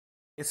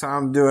So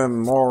I'm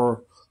doing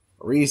more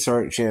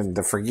research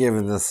into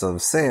forgiveness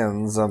of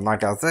sins, and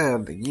like I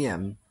said,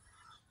 again,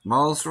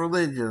 most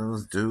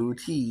religions do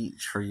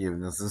teach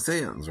forgiveness of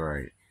sins,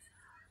 right?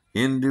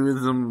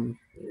 Hinduism,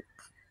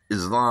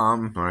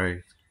 Islam,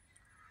 right?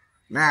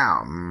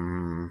 Now,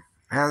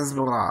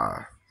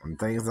 Hezbollah, and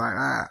things like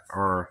that,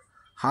 or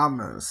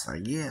Hamas,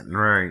 again,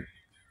 right?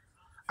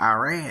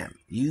 Iran,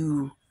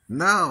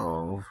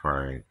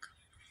 right,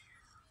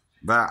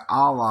 that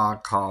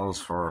Allah calls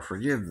for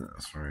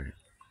forgiveness, right?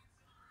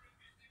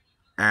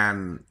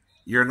 And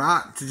you're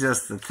not to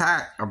just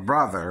attack a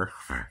brother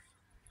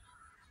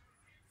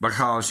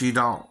because you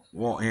don't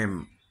want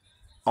him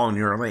on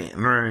your land,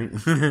 right?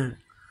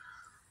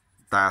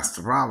 That's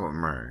the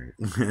problem, right?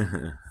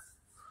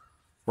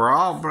 We're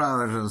all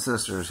brothers and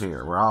sisters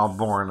here. We're all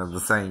born of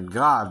the same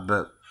God,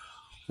 but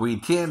we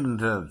tend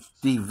to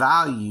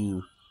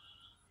devalue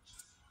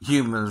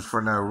humans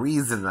for no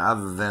reason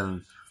other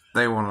than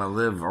they want to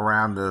live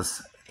around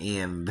us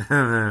and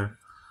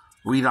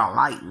we don't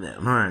like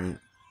them, right?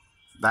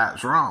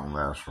 That's wrong.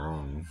 That's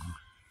wrong.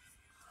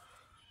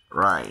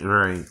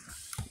 Right.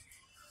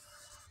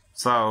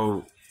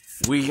 So,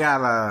 we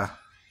gotta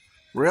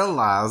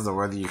realize that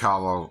whether you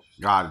call a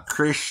God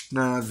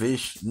Krishna,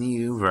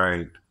 Vishnu,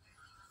 right?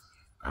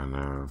 I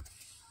know.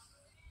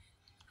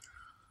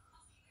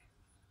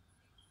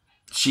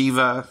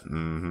 Shiva,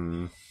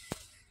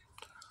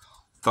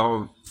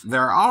 So,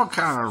 they're all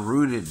kind of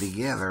rooted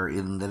together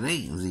in the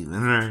names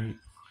even, right?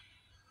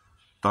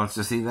 Don't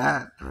you see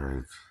that?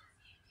 Right.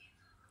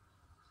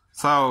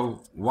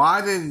 So,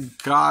 why did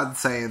God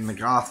say in the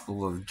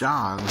Gospel of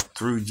John,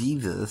 through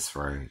Jesus,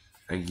 right,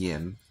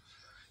 again,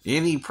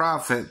 any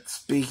prophet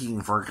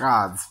speaking for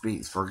God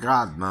speaks for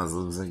God,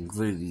 Muslims,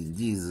 including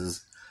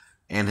Jesus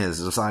and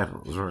his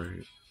disciples,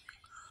 right?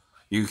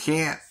 You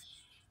can't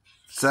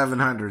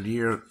 700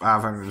 years,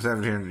 500,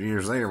 700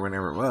 years later,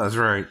 whenever it was,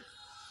 right,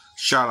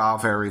 shut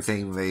off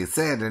everything they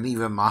said, and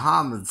even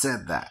Muhammad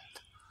said that.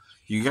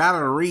 You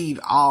gotta read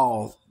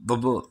all the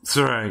books,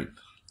 right,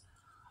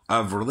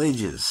 of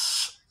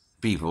religious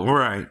people,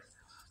 right?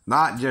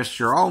 Not just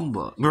your own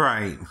book,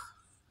 right?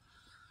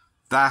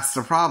 That's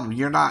the problem.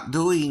 You're not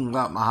doing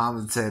what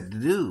Muhammad said to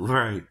do,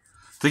 right?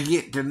 To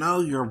get to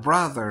know your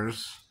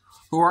brothers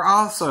who are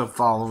also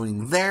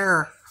following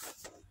their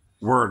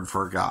word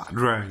for God,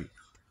 right?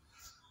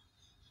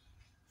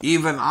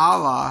 Even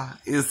Allah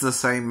is the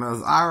same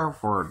as our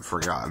word for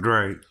God,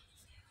 right?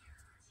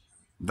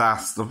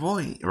 That's the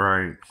point,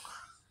 right?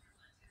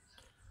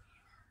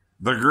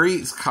 The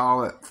Greeks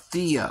call it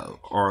theo,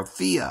 or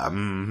thea,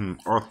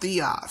 or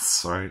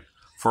theos, right?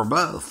 For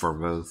both.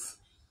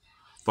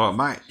 But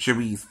it should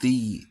be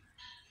theos,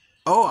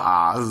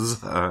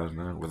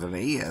 with an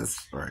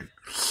es, right?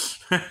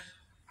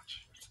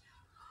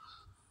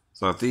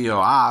 So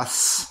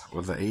theos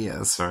with an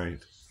es, right?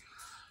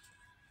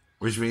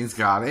 Which means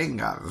God and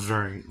goddess,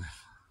 right?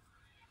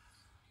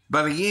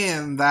 But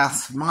again,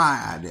 that's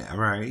my idea,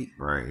 right?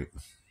 Right.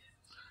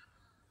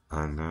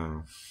 I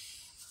know.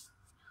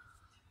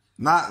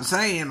 Not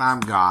saying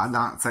I'm God,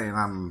 not saying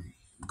I'm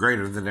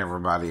greater than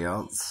everybody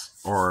else,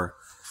 or,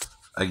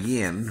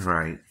 again,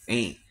 right,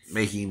 ain't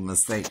making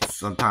mistakes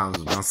sometimes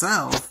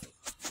myself,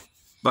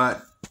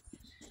 but,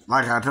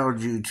 like I told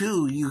you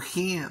too, you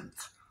can't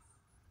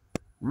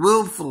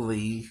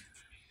willfully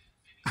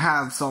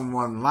have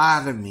someone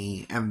lie to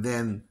me and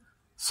then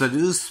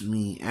seduce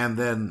me, and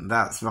then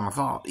that's my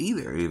fault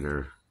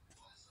either.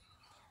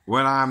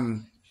 When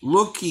I'm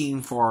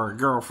looking for a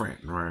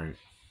girlfriend, right?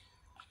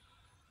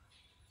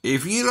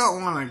 If you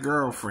don't want a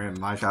girlfriend,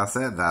 like I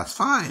said, that's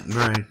fine,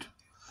 right?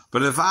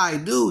 But if I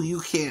do, you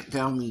can't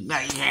tell me, no,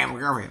 you can't have a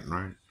girlfriend,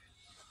 right?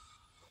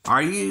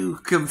 Are you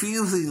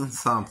confusing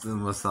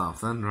something with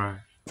something, right?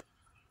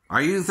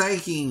 Are you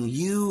thinking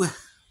you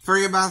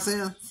free about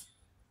sins?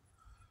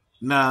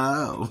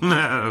 No.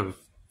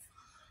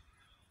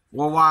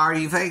 Well, why are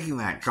you thinking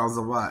that? Because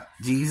of what?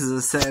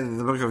 Jesus said in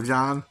the book of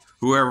John,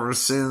 whoever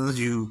sins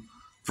you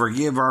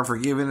forgive are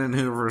forgiven, and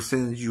whoever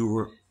sins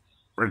you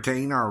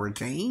retain are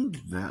retained?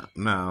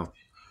 No.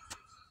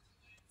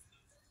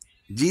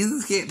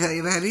 Jesus can't tell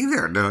you that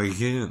either. No, he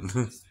can't.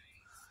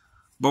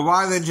 But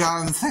why did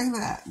John say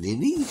that? Did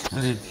he?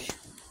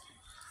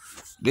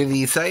 Did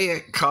he say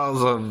it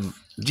because of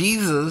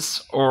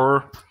Jesus,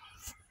 or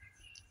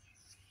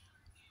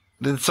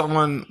did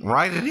someone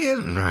write it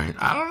in? Right?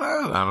 I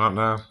don't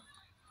know.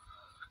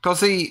 Because,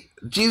 see,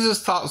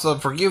 Jesus talks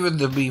of forgiven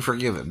to be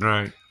forgiven,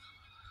 right?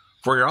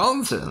 For your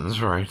own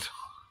sins, right?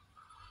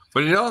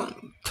 But you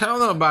don't tell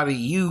nobody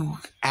you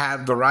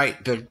have the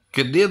right to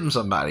condemn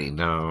somebody.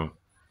 No,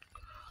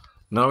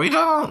 we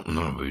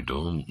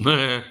don't.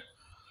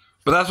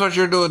 But that's what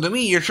you're doing to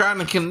me. You're trying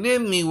to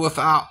condemn me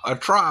without a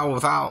trial,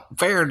 without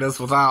fairness,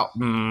 without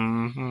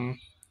me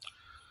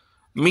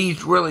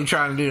really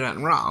trying to do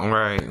nothing wrong,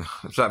 right?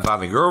 It's not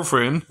finding a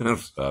girlfriend.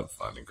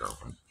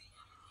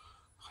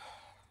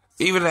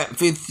 Even at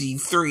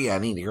 53, I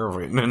need a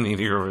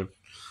girlfriend.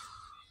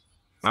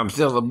 I'm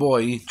still a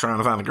boy trying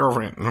to find a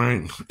girlfriend,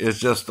 right? It's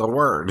just a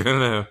word,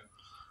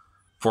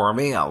 for a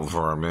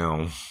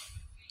male.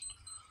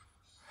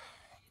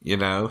 You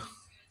know?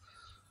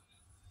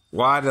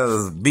 Why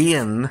does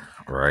bin,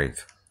 right,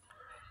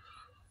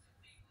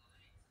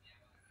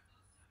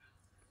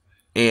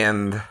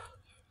 and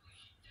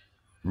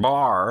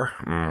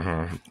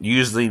bar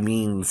usually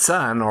mean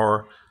son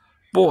or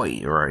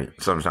boy, right?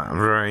 Sometimes,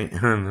 right?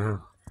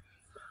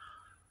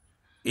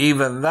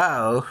 Even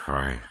though,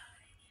 right,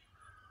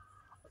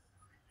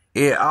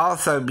 it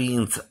also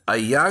means a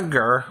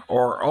younger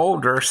or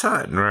older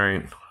son,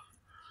 right?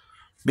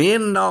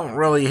 Ben don't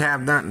really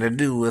have nothing to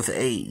do with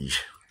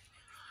age.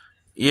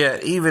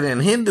 Yet, even in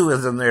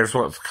Hinduism, there's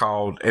what's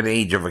called an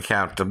age of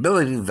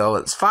accountability, though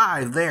it's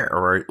 5 there,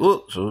 right?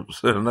 Oops,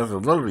 that's a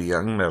little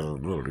young, that's a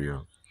little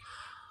young.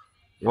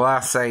 Well,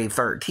 I say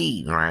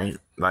 13, right?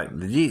 Like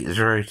the Jews,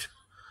 right?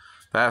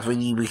 That's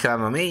when you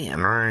become a man,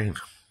 right?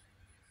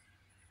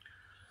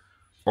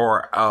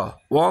 Or a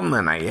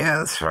woman, I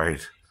guess,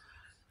 right?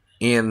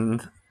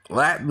 In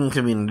Latin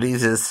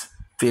communities, it's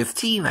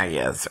 15, I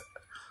guess.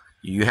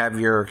 You have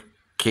your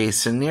case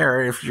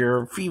scenario if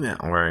you're female,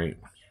 right?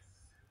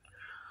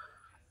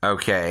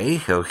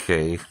 Okay.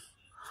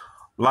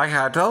 Like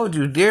I told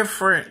you,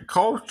 different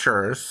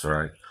cultures,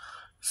 right,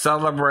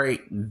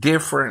 celebrate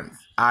different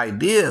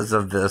ideas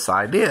of this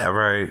idea,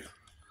 right?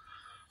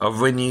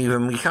 Of when you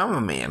even become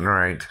a man,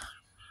 right?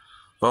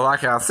 But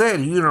like I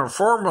said,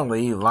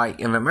 uniformly, like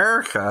in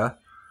America,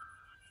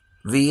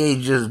 the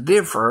ages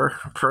differ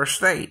per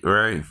state,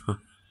 right?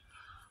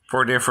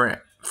 For different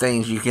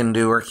things you can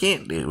do or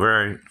can't do,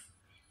 right?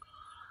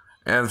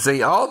 And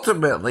see,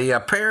 ultimately,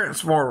 a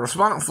parent's more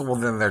responsible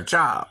than their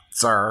child,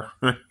 sir.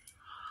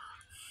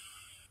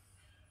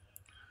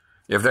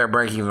 If they're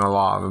breaking the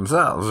law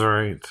themselves,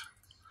 right?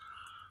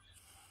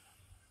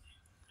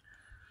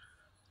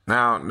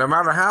 Now, no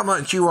matter how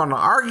much you want to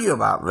argue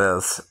about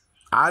this,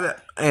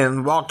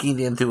 and walking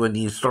into a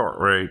new store,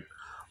 right?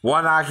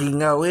 One I can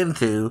go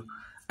into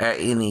at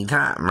any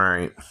time,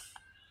 right?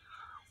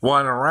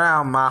 One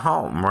around my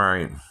home,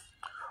 right?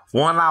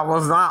 One I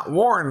was not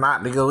warned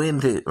not to go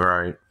into,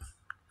 right?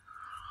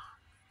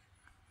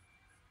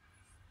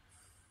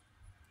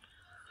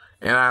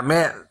 And I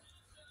met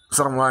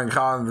someone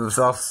calling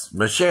themselves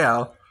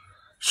Michelle.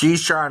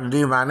 She's trying to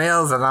do my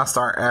nails, and I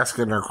start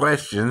asking her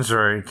questions,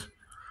 right?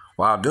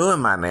 While doing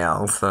my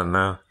nails, and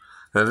the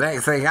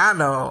next thing I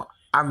know,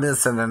 I'm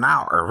missing an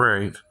hour,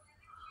 right?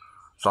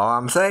 That's all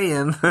I'm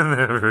saying.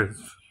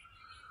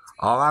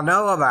 All I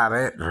know about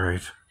it,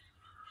 right?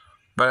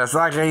 But it's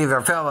like I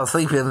either fell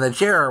asleep in the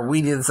chair or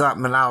we did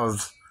something and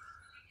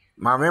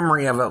my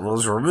memory of it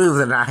was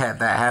removed, and I had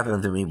that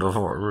happen to me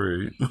before,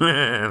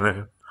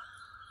 right?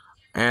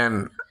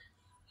 And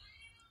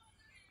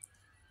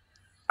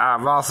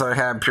I've also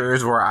had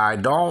periods where I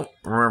don't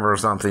remember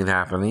something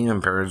happening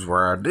and periods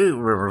where I do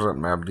remember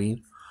something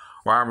happening,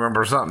 where I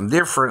remember something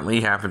differently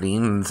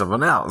happening than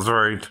someone else,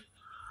 right?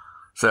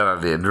 Said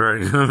I did,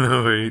 right?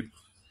 Right.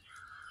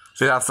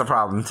 See, that's the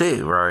problem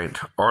too, right?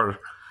 Or,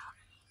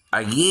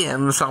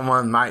 again,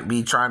 someone might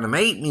be trying to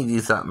make me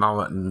do something I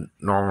wouldn't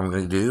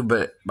normally do,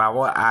 but by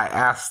what I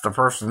asked the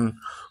person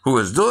who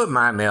was doing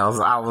my nails,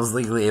 I was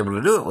legally able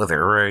to do it with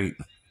her, right?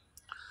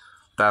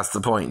 That's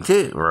the point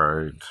too,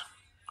 right?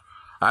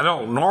 I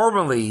don't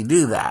normally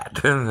do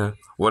that,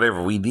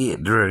 whatever we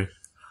did, right?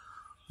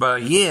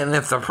 But again,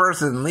 if the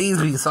person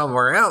leaves me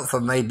somewhere else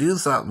and they do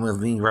something with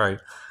me, right,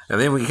 and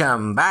then we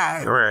come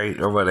back, right,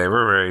 or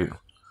whatever, right,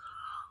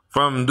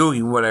 from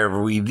doing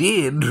whatever we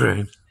did,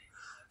 right,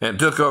 it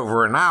took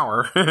over an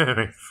hour,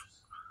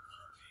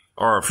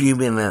 or a few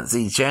minutes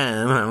each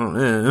time, I don't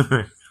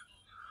know.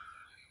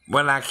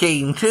 When I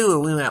came to,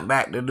 we went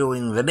back to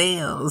doing the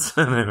nails.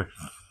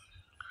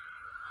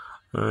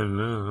 I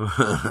know.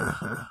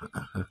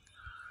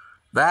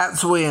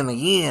 That's when,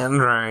 again,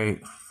 right,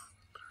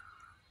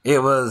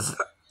 it was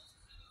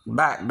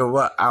back to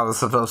what I was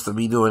supposed to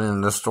be doing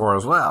in the store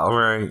as well,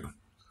 right?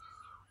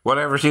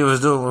 Whatever she was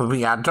doing with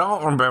me, I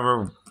don't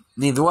remember.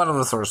 Neither one of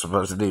us were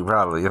supposed to do,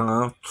 probably, you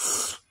know?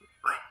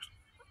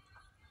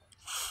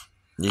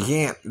 You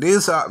can't do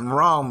something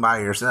wrong by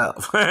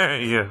yourself.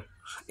 Yeah.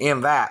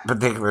 In that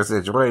particular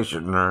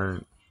situation,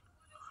 right?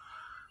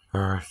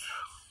 Alright.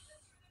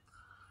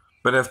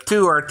 But if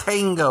two are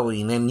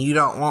tangoing and you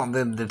don't want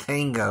them to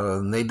tango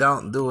and they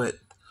don't do it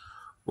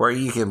where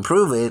you can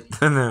prove it,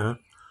 the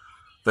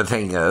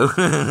tango.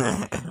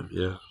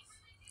 Yeah.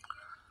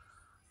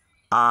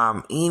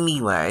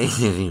 Anyway,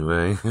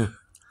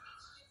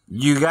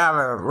 you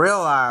gotta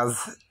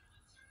realize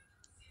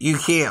you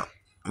can't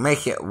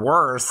make it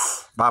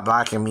worse by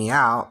blacking me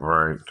out,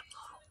 right?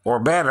 Or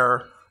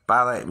better,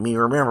 by letting me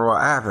remember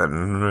what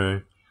happened,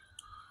 right?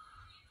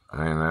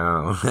 I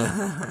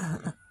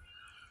know.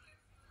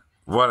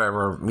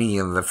 Whatever me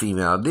and the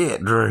female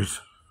did, right?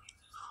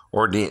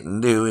 Or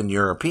didn't do, in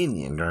your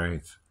opinion,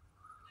 right?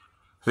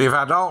 See, if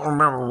I don't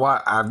remember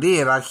what I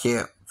did, I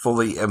can't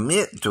fully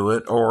admit to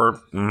it or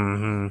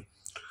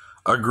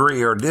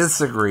agree or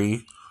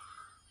disagree.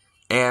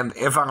 And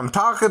if I'm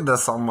talking to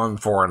someone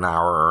for an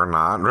hour or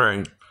not,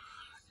 right?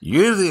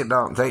 Usually it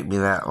don't take me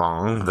that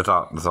long to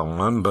talk to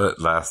someone, but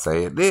let's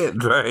say it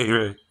did,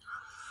 right?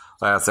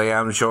 Let's say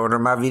I'm showing her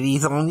my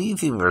videos on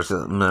YouTube or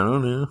something. I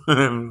don't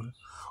know.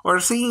 Or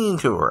singing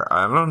to her.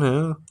 I don't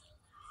know.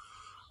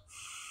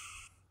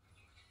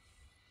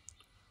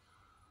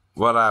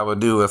 What I would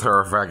do with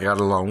her if I got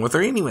along with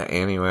her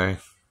anyway.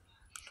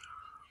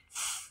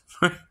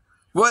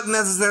 Wouldn't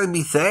necessarily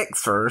be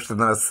sex first,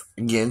 unless,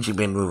 again, she'd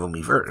been moving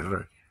me first,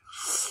 right?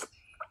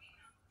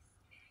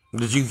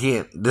 Because you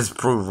can't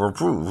disprove or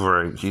prove,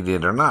 right? She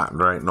did or not,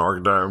 right?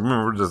 Nor can I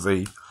remember to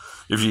say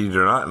if she did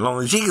or not. And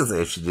only she can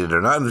say if she did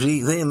or not. And she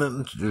ain't saying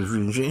nothing.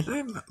 She ain't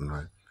saying nothing,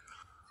 right?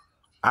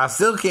 I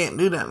still can't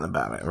do nothing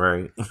about it,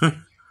 right?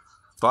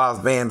 So I was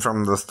banned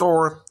from the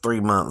store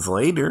 3 months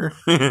later.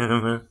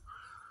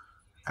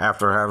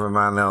 After having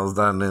my nails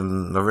done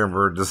in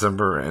November,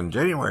 December, and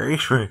January.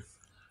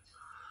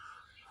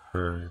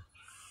 Right.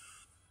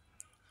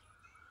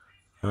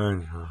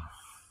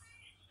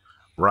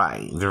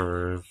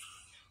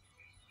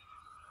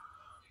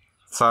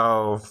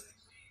 So,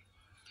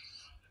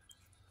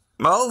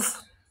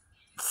 most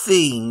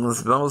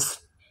things, most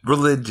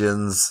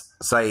religions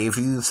say if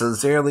you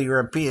sincerely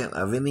repent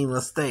of any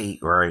mistake,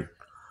 right,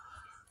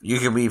 you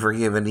can be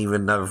forgiven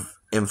even of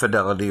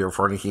infidelity or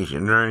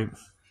fornication, right?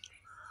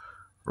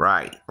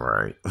 Right.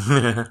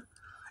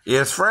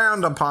 It's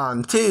frowned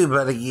upon too,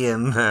 but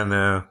again,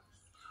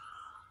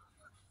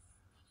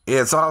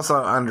 it's also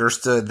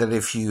understood that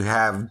if you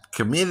have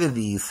committed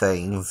these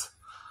things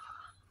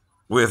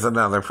with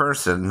another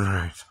person,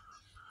 right,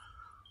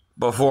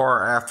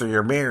 before or after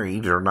you're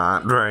married or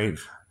not, right,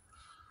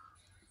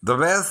 the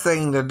best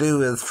thing to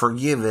do is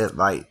forgive it,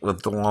 like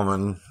with the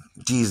woman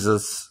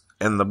Jesus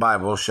in the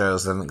Bible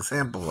shows an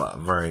example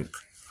of, right?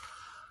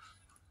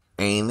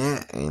 Ain't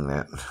it?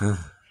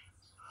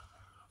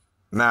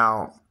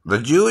 Now, the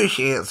Jewish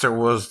answer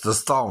was to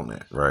stone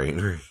it,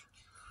 right?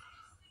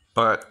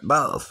 But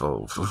both.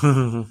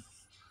 In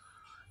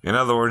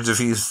other words, if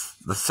you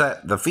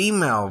set the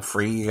female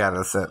free, you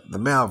gotta set the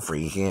male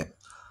free. You can't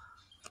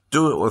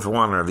do it with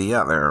one or the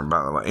other,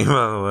 by the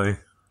way.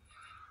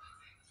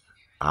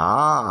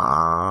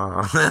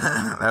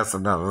 That's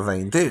another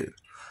thing, too.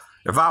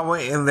 If I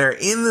went in there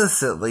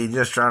innocently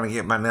just trying to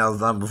get my nails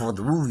done before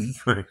the movie,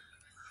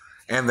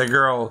 and the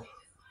girl,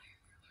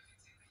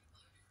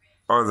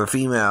 or the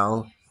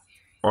female,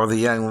 or the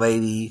young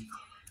lady,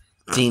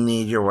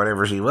 teenager,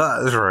 whatever she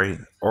was, right,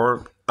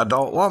 or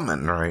adult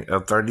woman, right,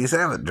 of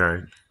 37,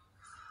 right,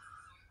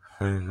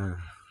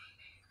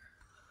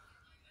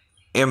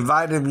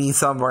 invited me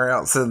somewhere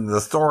else in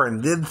the store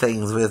and did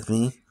things with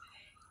me,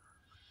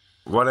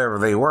 whatever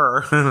they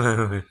were,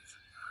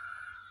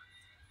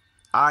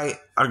 I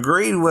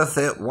agreed with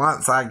it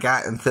once I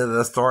got into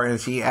the store and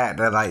she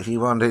acted like she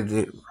wanted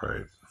to,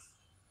 right?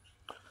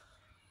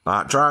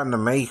 Not trying to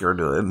make her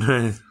do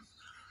it.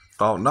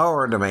 Don't know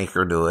her to make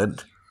her do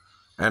it.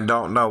 And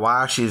don't know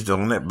why she's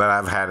doing it, but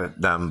I've had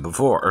it done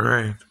before,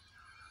 right?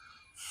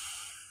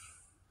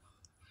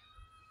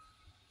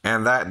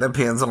 And that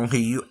depends on who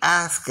you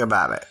ask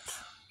about it.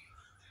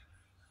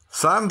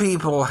 Some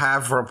people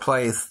have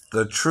replaced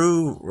the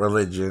true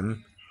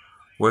religion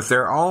with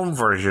their own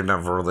version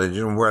of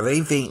religion where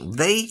they think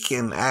they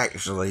can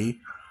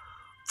actually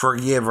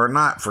forgive or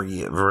not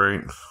forgive,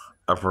 right,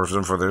 a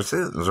person for their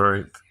sins,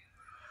 right?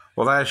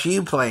 Well, that's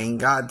you playing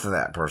God to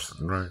that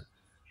person, right?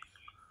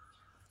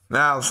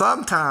 Now,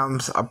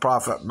 sometimes a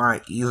prophet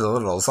might use a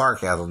little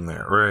sarcasm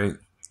there, right?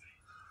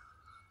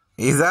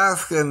 He's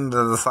asking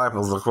the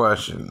disciples a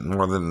question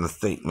more than a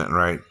statement,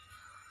 right?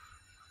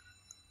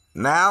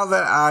 Now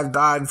that I've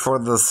died for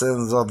the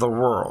sins of the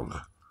world,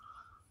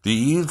 do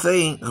you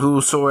think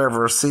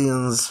whosoever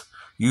sins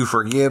you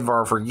forgive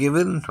are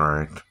forgiven?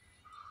 Right.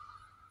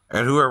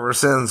 And whoever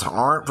sins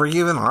aren't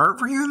forgiven?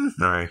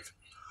 Right.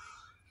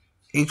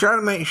 He's trying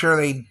to make sure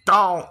they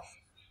don't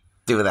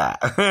do that.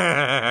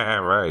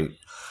 Right.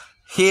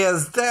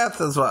 His death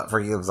is what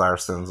forgives our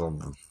sins on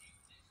them.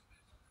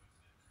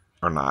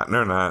 Or not.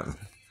 They're not.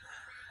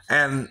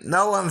 And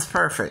no one's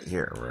perfect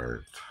here, right?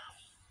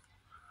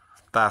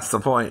 That's the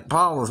point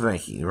Paul was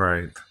making,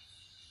 right?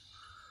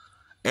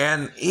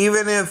 And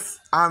even if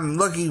I'm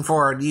looking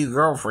for a new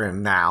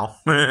girlfriend now,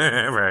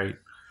 right,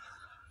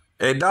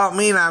 it don't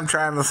mean I'm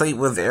trying to sleep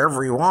with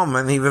every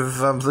woman, even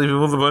if I'm sleeping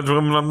with a bunch of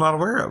women I'm not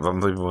aware of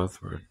I'm sleeping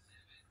with. Right?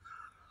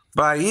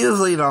 But I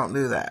usually don't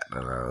do that.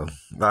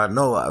 I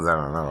know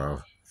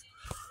of.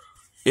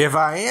 If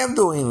I am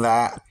doing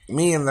that,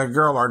 me and the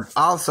girl are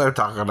also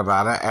talking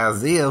about it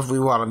as if we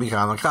want to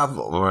become a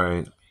couple,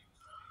 right?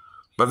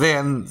 But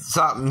then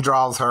something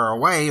draws her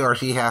away or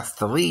she has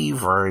to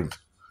leave, right?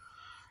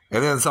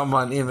 And then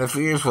someone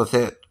interferes with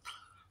it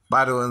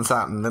by doing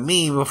something to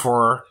me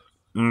before,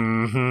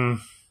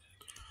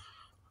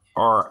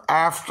 or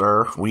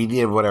after we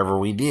did whatever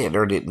we did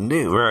or didn't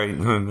do,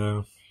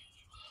 right?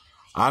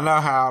 I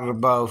know how to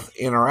both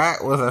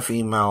interact with a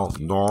female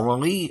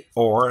normally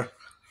or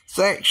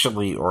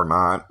sexually or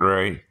not,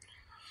 right?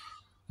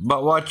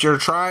 But what you're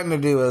trying to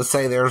do is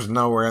say there's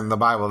nowhere in the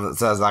Bible that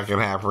says I can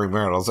have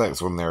premarital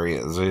sex when there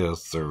is.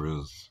 Yes, there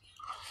is.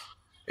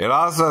 It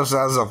also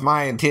says if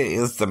my intent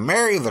is to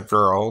marry the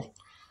girl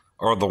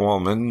or the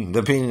woman,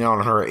 depending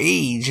on her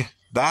age,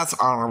 that's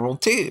honorable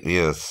too.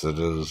 Yes, it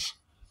is.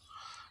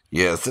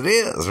 Yes, it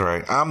is,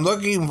 right? I'm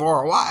looking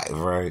for a wife,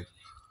 right?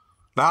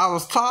 Now, I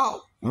was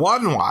taught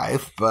one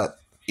wife, but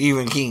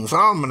even King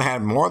Solomon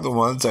had more than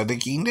one, said to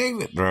King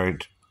David,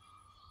 right?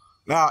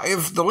 Now,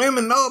 if the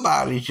women know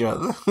about each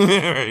other,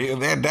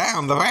 they're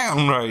down the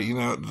pound, right? You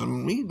know what I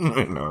mean?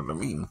 You know what I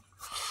mean?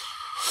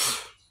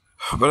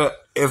 But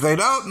if they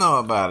don't know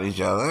about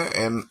each other,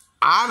 and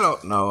I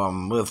don't know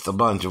I'm with a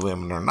bunch of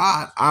women or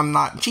not, I'm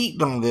not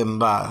cheating on them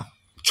by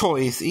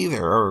choice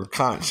either, or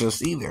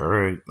conscious either,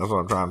 right? That's what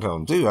I'm trying to tell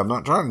them too. I'm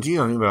not trying to cheat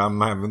on you, but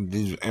I'm having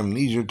these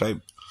amnesia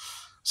type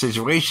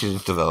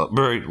situations develop,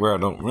 right, where I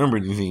don't remember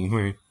anything,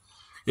 right?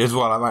 Is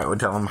what I might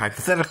tell them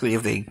hypothetically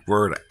if they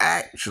were to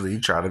actually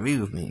try to be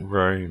with me,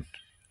 right?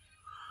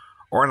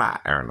 Or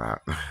not.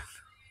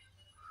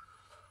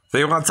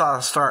 See, once I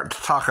start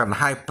talking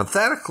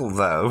hypothetical,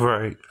 though,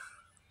 right?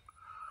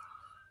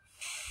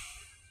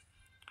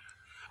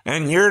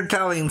 And you're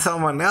telling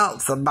someone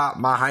else about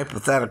my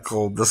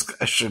hypothetical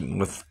discussion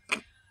with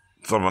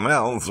someone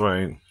else,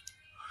 right?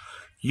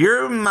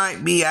 You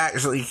might be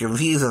actually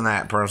confusing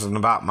that person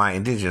about my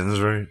intentions,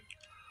 right?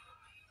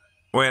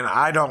 When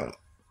I don't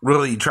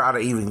really try to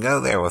even go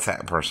there with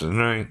that person,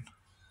 right?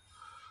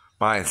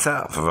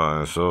 Myself.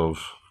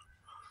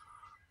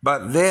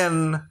 But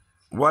then,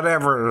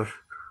 whatever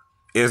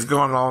is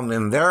going on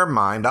in their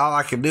mind, all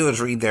I can do is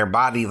read their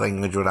body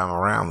language when I'm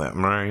around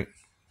them, right?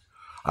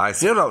 I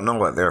still don't know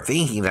what they're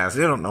thinking. I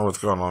still don't know what's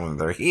going on in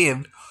their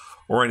head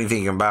or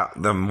anything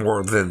about them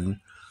more than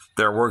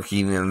they're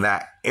working in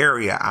that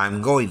area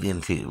I'm going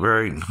into,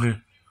 right?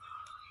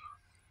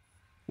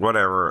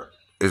 Whatever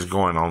is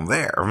going on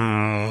there.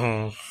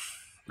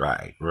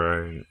 Right.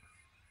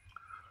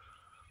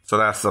 So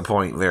that's the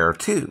point there,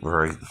 too,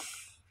 right?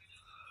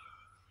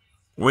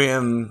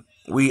 When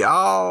we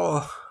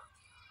all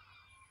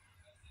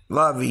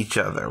love each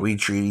other, we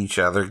treat each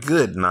other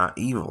good, not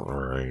evil,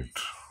 right?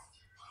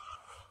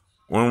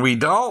 When we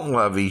don't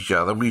love each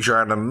other, we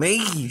try to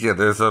make each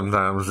other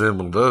sometimes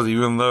simple to us,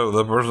 even though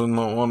the person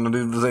don't want to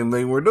do the same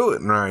thing we're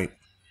doing, right?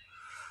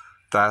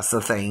 That's the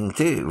thing,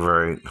 too,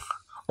 right?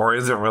 Or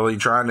isn't really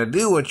trying to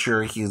do what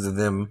you're accusing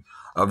them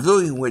of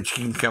doing, which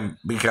can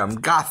become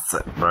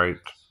gossip, right?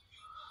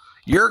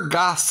 You're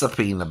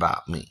gossiping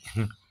about me.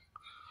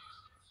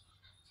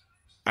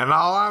 And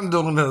all I'm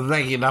doing is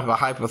making up a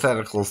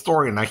hypothetical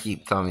story, and I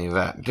keep telling you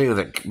that, too,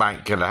 that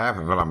could have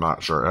happened, but I'm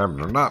not sure it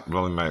happened or not.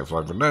 Really makes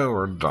like know,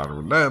 or daughter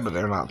would know, but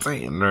they're not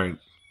saying, right?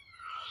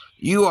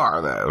 You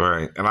are, though,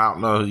 right? And I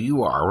don't know who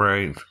you are,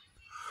 right?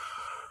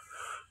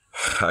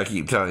 I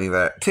keep telling you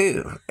that,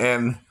 too.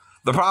 And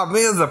the problem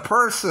is the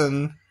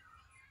person,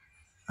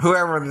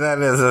 whoever that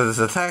is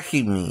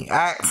attacking me,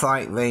 acts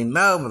like they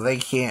know, but they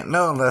can't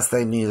know unless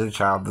they knew the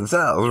child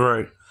themselves,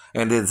 right?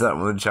 And did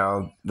something with the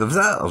child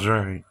themselves,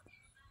 right?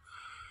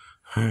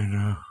 I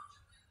know.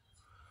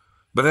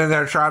 But then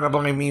they're trying to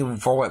blame me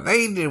for what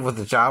they did with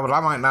the child, but I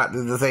might not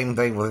do the same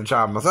thing with the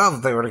child myself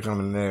if they were to come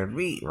in there to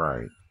me,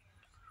 right?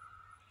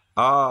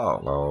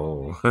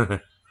 Oh, no.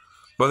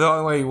 But the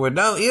only way you would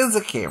know is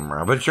a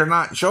camera, but you're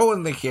not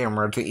showing the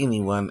camera to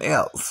anyone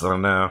else, so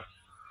no.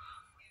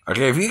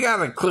 Okay, if you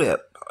got a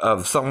clip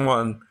of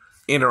someone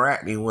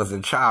interacting with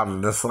a child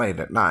in this late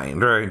at night,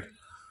 right?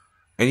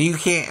 And you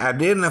can't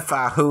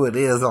identify who it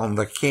is on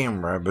the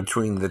camera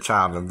between the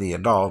child and the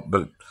adult,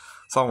 but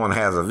someone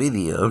has a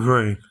video,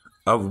 right,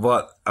 of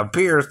what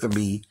appears to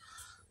be,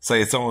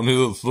 say, someone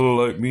who looks a little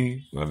like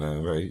me, I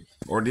know, right,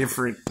 or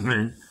different.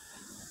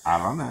 I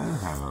don't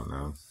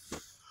know.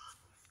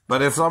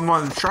 But if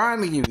someone's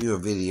trying to give you a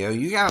video,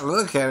 you gotta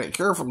look at it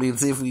carefully and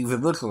see if we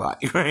even look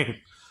alike, right,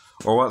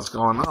 or what's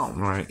going on,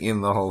 right,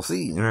 in the whole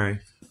scene, right.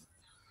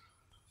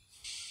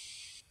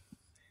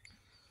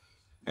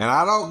 And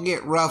I don't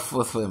get rough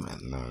with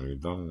women, no, you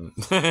don't.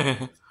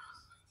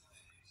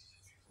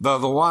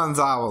 The ones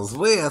I was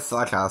with,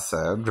 like I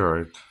said,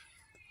 right,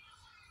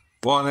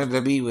 wanted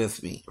to be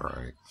with me,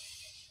 right.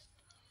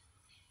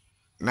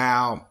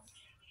 Now,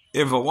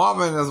 if a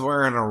woman is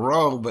wearing a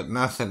robe but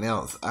nothing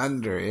else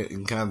under it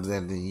and comes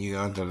in and you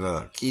go to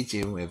the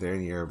kitchen with her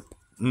and you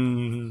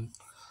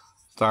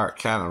start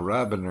kind of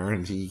rubbing her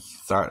and she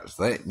starts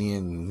letting you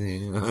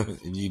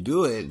and you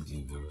do it.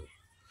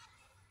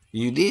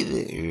 You did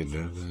it.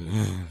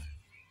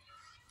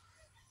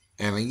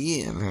 And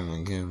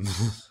again.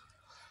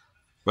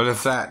 But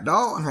if that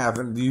don't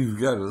happen, you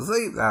go to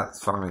sleep,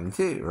 that's fine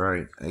too,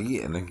 right?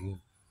 Again.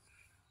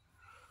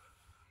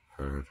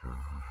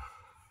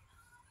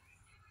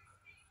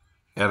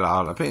 It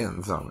all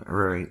depends on it,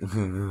 right?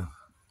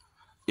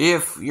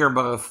 If you're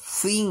both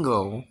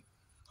single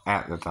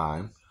at the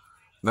time,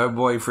 no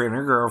boyfriend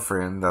or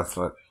girlfriend, that's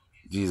what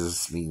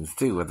Jesus means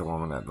too with the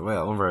woman at the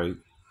well, right?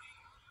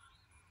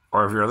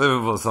 Or if you're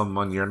living with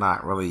someone, you're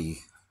not really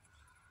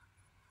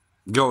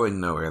going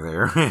nowhere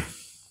there.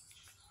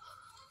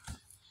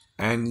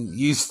 And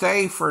you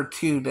stay for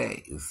 2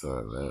 days.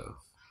 So,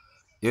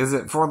 is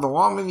it for the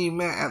woman you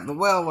met at the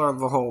well or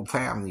the whole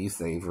family you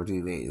stay for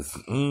 2 days?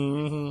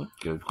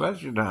 Good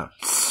question, huh?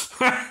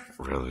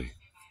 Really?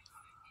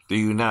 Do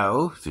you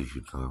know? Do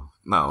you know?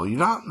 No, you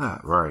don't know.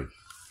 Right.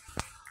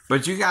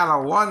 But you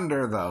gotta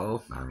wonder,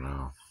 though. I don't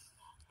know.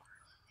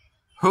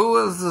 Who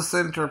was the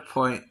center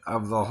point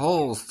of the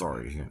whole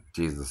story here?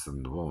 Jesus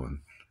and the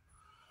woman.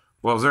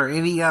 Was there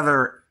any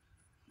other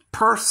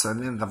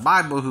person in the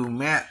Bible who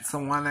met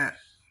someone at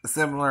a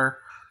similar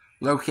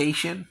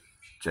location?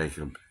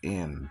 Jacob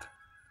and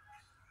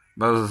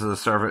Moses, the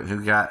servant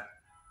who got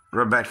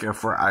Rebekah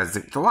for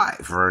Isaac to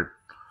wife. Right?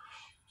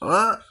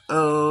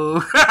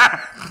 Uh-oh.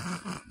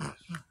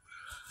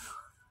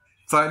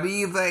 So do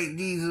you think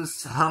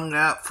Jesus hung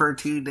out for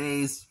 2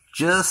 days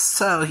just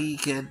so he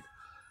could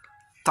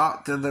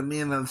talk to the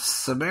men of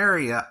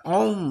Samaria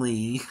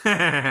only?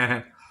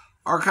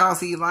 Or because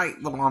he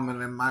liked the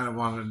woman and might have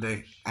wanted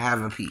to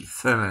have a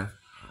piece?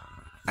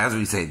 As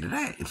we say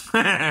today.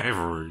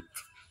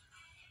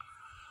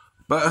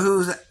 But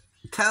who's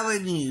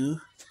telling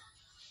you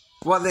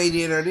what they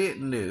did or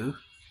didn't do?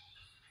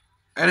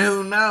 And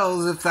who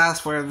knows if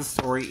that's where the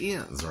story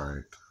ends,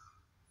 right?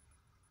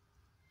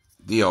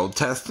 The Old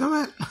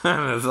Testament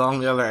is the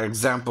only other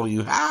example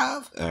you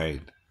have,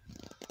 right?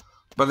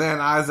 But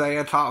then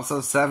Isaiah talks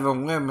of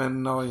 7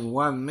 women knowing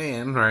 1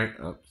 man, right?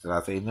 Oh, did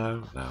I say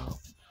no? No.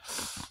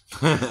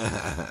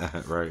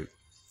 Right.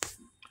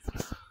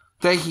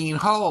 Taking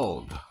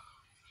hold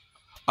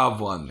of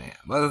 1 man.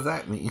 What does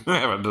that mean?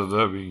 What does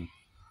that mean?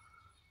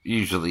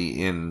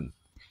 Usually in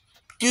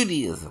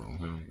Judaism,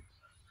 right?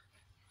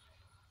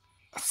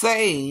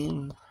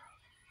 Saying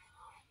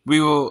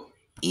we will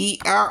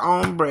eat our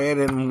own bread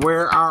and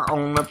wear our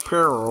own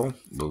apparel.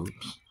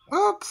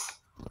 Oops.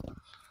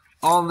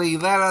 Only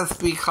let us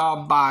be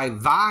called by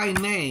thy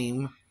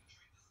name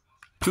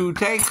to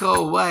take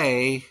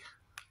away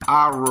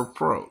our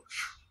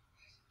reproach.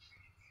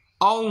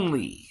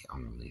 Only.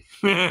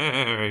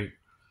 And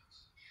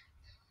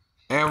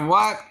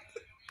what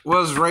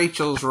was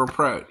Rachel's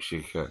reproach?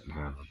 She couldn't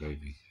have a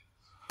baby.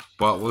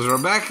 What was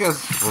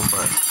Rebekah's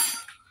reproach?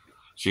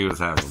 She was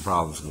having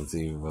problems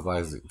conceiving with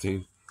Isaac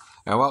too.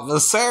 And what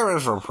was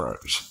Sarah's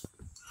reproach?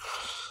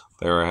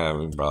 They were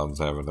having problems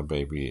having a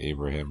baby,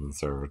 Abraham and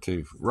Sarah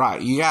too.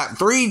 Right, you got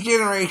 3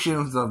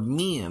 generations of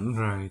men,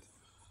 right?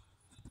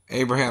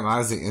 Abraham,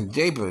 Isaac, and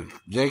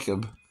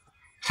Jacob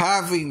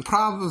having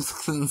problems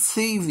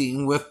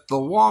conceiving with the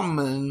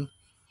woman,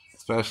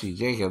 especially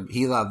Jacob,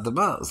 he loved the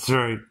most,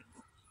 right?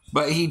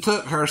 But he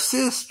took her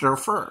sister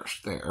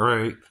first there,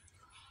 right?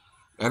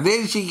 And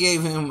then she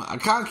gave him a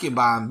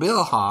concubine,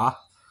 Bilhah,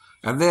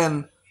 and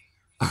then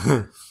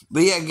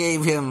Leah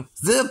gave him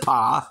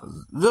Zilpah,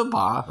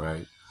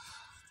 right?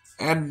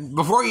 And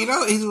before you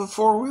know it, he's with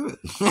 4 women.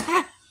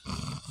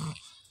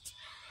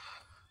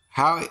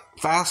 How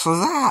fast was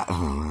that? I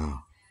don't know.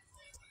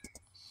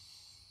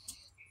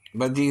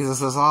 But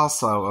Jesus is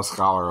also a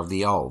scholar of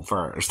the old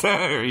first.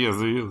 Yes,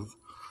 he is.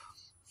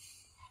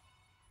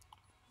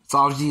 That's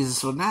all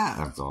Jesus would know.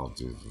 That's all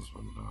Jesus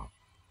would know.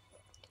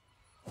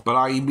 But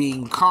are you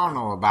being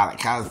carnal about it?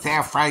 Because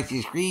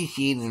self-righteous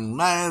Christians and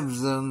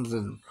Muslims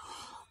and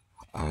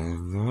I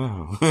don't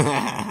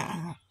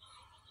know.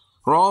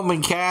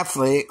 Roman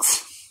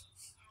Catholics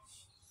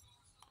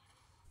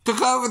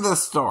took over the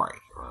story.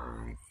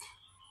 Right.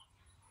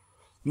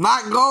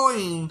 Not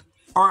going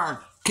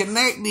or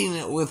connecting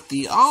it with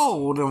the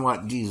old and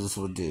what Jesus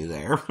would do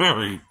there.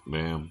 Right,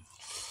 ma'am.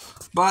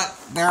 But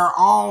their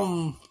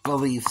own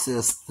belief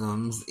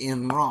systems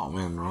in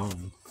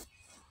Rome.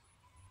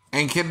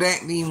 And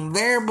connecting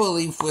their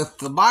belief with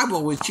the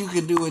Bible, which you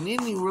can do in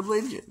any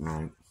religion,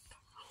 right?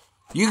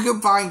 You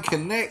can find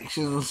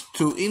connections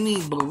to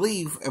any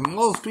belief, and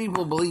most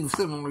people believe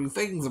similar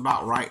things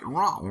about right and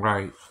wrong,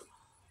 right?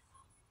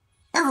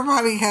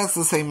 Everybody has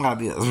the same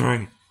ideas,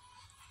 right?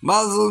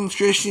 Muslims,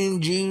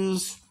 Christians,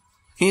 Jews,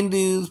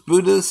 Hindus,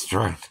 Buddhists,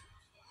 right?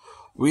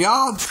 We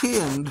all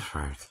tend,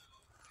 right,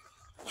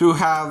 to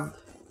have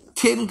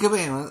 10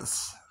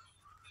 commandments,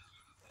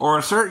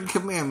 or certain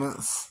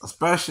commandments,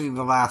 especially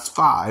the last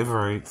 5,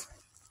 right?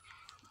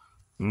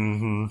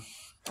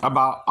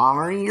 About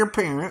honoring your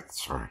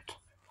parents, right?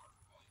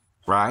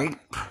 Right?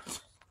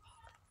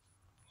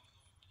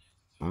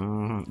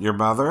 Your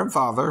mother and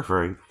father,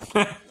 right?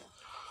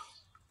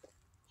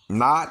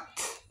 Not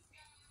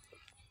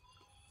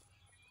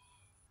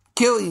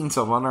killing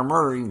someone or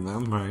murdering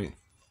them, right?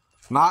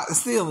 Not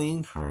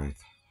stealing, right?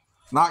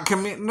 Not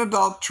committing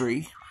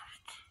adultery, right?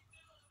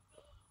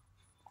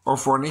 Or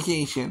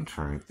fornication,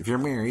 right? If you're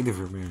married.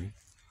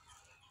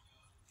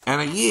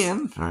 And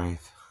again, right?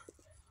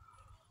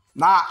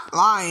 Not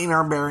lying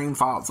or bearing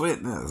false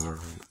witness or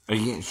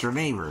against your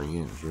neighbor.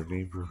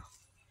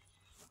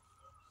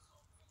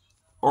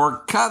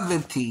 Or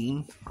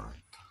coveting, right?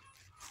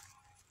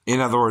 In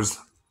other words,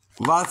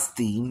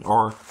 lusting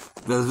or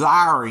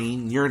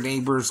desiring your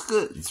neighbor's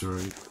goods,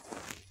 right?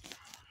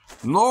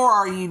 Nor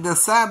are you to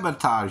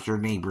sabotage your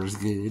neighbor's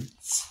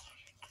goods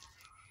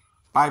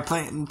by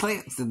planting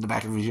plants in the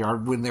back of his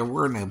yard when there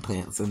were no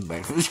plants in the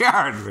back of his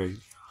yard, right?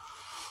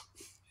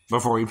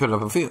 Before you put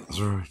up a fence,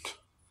 right?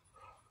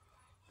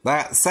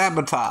 That's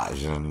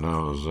sabotage. And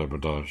no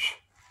sabotage.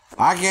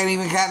 I can't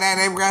even cut that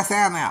damn grass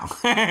down now.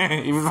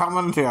 Even if I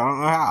wanted to, I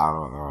don't know how. I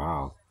don't know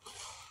how.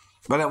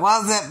 But it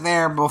wasn't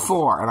there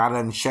before, and I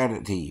didn't show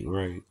it to you,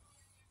 right?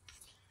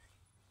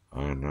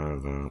 I know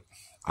that.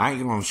 I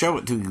ain't gonna show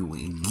it to you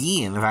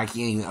again if I can't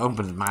even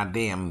open my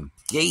damn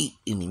gate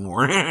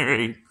anymore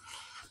to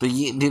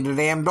get into the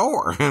damn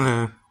door.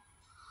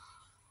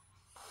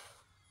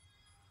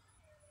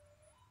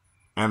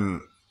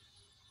 And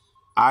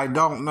I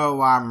don't know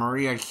why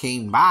Maria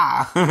came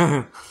by.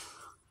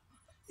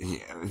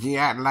 She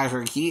acted like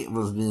her kid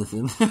was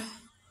missing.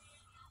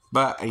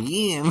 But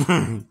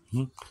again,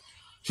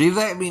 she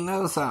let me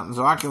know something,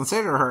 so I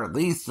consider her at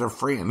least a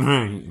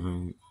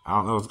friend. I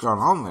don't know what's going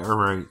on there,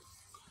 right?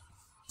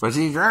 But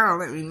she's trying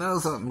to let me know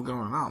something's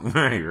going on,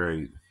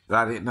 right?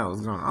 I didn't know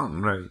what's going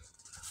on, right?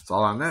 That's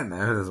all I know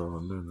now. That's all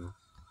I know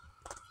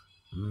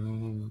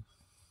now.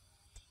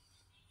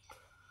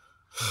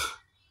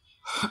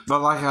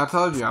 But like I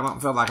told you, I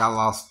don't feel like I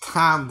lost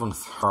time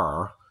with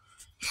her.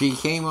 She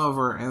came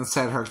over and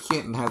said her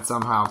kitten had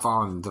somehow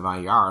fallen into my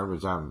yard,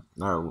 which I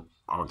know,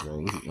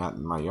 okay, she got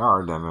in my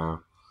yard, and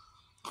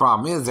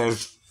problem is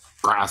there's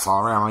grass all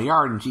around my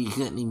yard, and she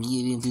couldn't even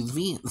get into the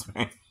fence,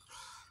 right?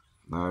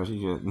 No, she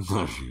couldn't.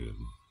 No, she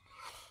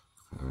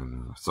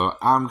couldn't. So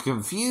I'm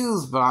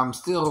confused, but I'm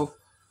still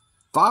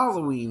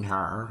following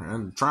her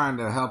and trying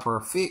to help her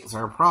fix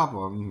her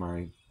problem,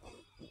 right?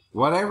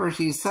 Whatever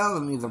she's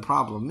telling me the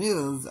problem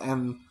is,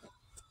 and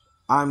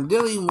I'm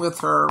dealing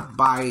with her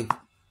by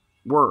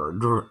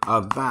word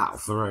of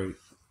mouth, right?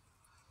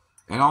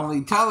 And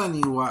only telling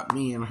you what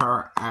me and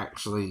her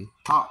actually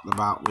talked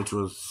about, which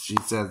was she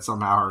said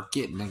somehow her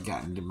kitten had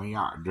gotten into my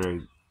yard,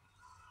 right?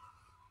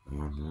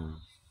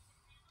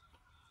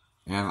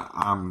 And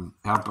I'm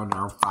helping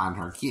her find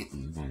her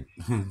kitten, right?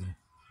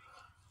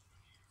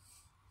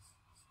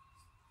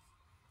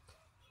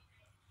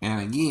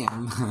 And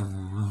again,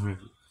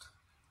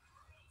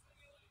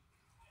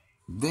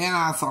 then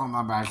I saw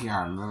my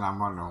backyard, and then I'm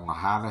wondering, well,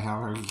 how the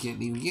hell her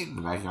kitten even get in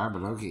the backyard?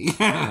 But okay,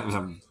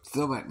 I'm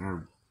still letting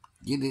her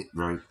get it,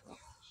 right?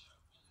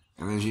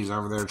 And then she's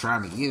over there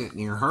trying to get it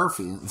near her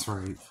fence,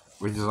 right?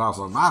 Which is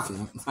also my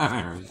fence,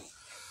 right?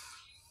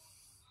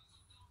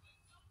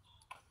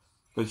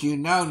 But you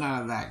know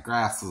none of that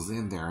grass was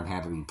in there and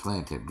had to be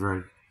planted,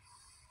 right?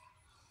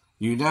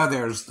 You know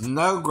there's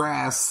no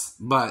grass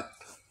but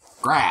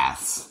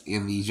grass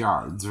in these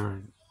yards,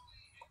 right?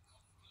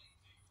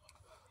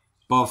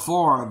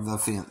 Before the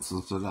fence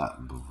was put up.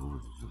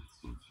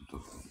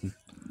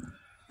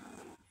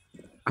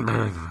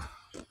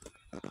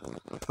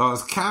 So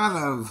it's kind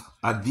of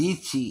a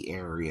ditchy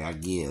area, I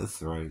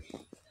guess, right?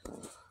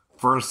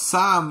 For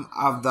some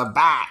of the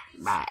back,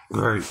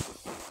 right?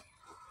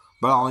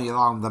 But only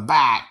along the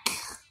back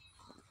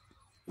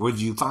would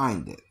you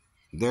find it.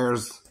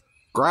 There's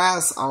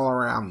grass all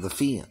around the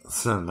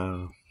fence,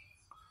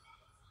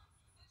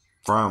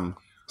 from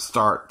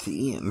start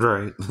to end,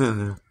 right?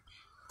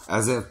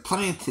 As if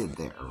planted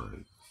there,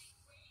 right?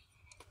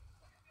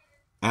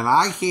 And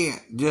I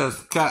can't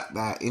just cut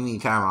that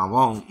anytime I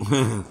want,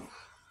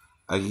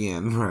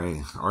 again,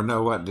 right? Or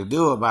know what to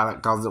do about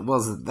it because it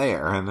wasn't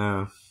there,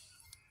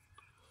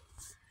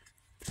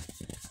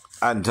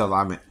 until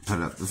I put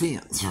up the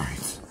fence,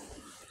 right?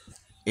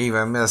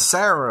 Even Miss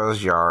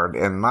Sarah's yard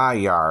and my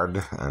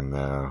yard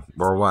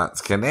were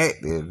once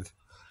connected,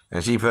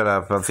 and she put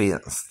up a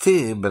fence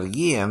too, but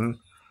again,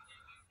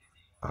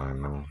 I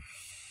don't know.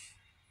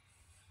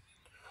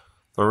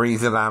 The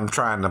reason I'm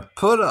trying to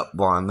put up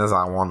one is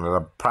I wanted a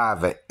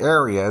private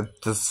area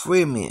to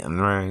swim in,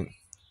 right?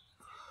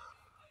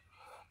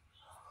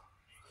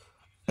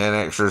 And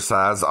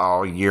exercise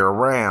all year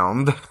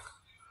round.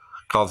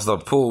 Because the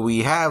pool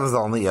we have is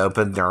only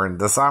open during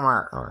the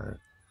summer. Right?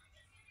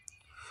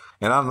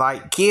 And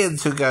unlike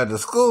kids who go to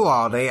school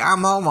all day,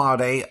 I'm home all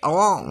day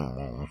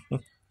alone.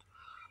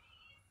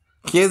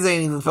 Kids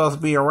ain't even supposed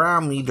to be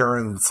around me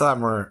during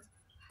summer.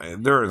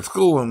 During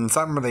school in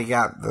summer, they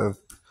got the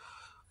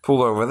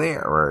pool over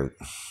there, right?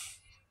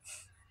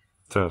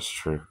 That's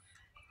true.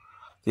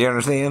 You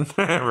understand?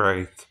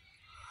 Right.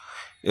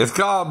 It's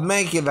called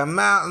making a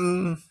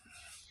mountain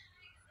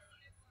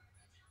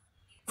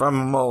from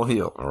a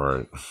molehill,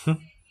 right? I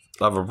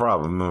have a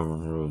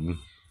problem.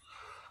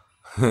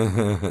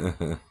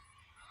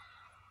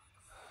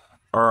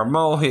 Or a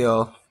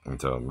molehill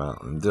into a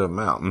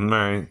mountain,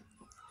 right?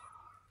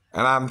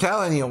 And I'm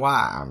telling you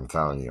why.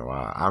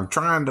 I'm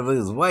trying to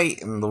lose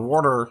weight, and the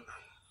water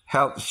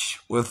helps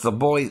with the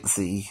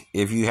buoyancy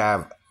if you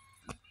have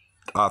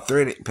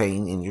arthritic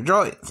pain in your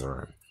joints,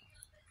 right?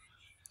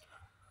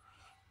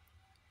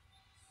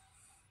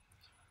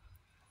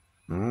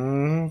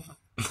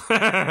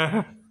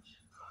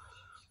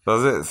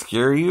 Does it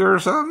scare you or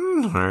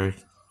something? Right?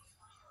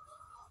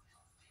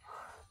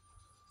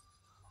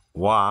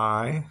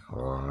 Why?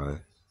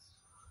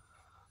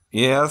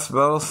 Yes,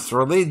 most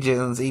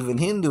religions, even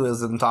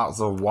Hinduism, talks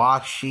of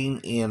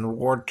washing in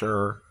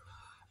water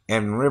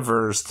and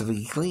rivers to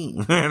be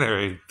clean.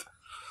 Right?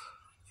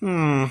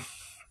 And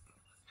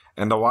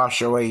to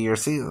wash away your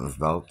sins.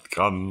 Thou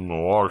can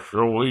wash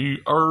away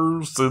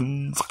our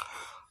sins.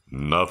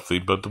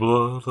 Nothing but the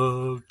blood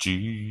of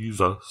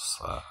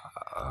Jesus.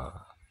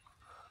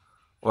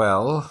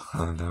 Well,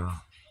 I know.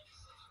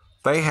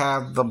 They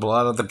have the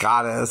blood of the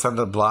goddess and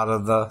the blood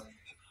of the...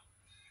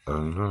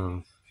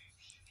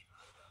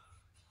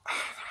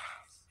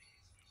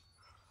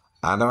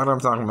 I know what I'm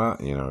talking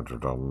about. You know what you're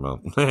talking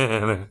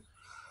about.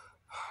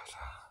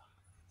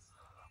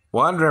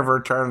 One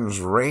river turns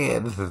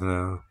red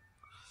because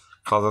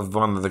of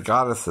one of the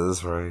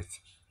goddesses, right?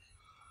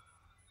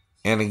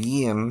 And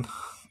again,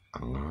 I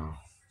don't know.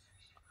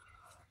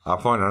 I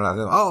pointed out,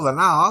 the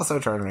Nile also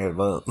turned red,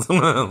 but...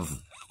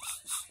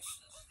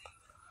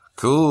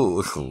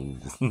 Cool.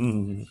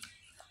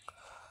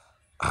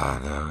 I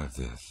know it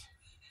is.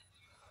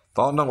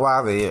 Don't know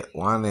why the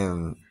one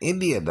in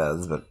India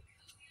does, but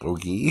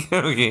okay,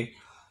 okay.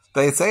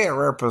 They say it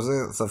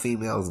represents a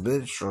female's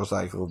menstrual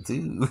cycle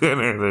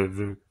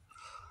too.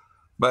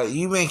 But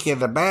you make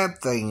it a bad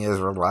thing,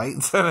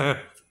 Israelites.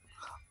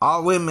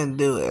 All women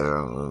do it.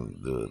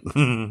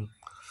 And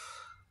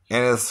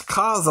it's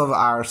because of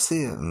our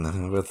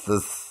sin with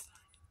this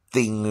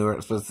thing we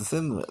weren't supposed to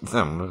sin with.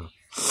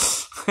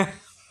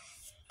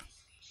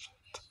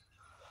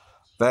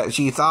 That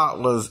she thought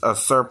was a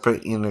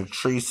serpent in a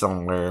tree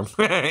somewhere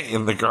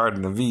in the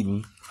Garden of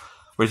Eden,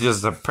 which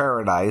is the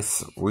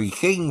paradise we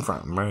came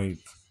from, right?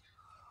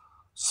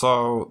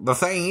 So the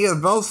thing is,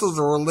 most of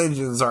the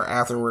religions are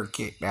after we're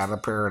kicked out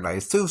of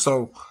paradise too,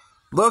 so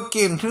look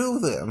into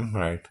them,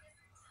 right?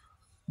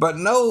 But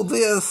know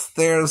this,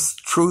 there's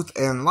truth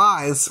and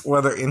lies,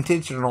 whether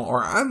intentional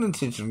or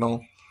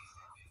unintentional,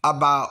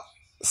 about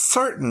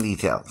certain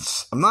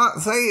details. I'm not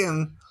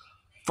saying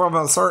from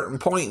a certain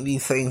point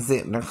these things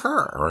didn't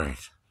occur,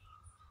 right?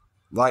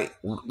 Like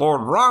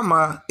Lord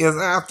Rama is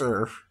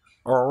after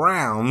or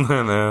around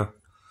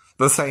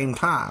the same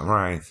time,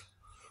 right?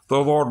 The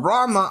Lord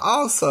Rama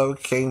also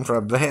came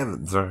from the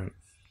heavens, right?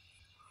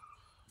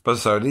 But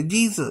so did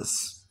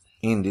Jesus.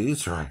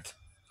 Hindus, right?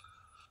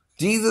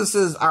 Jesus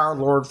is our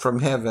Lord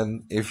from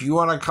heaven. If you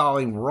want to call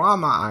him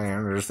Rama, I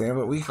understand,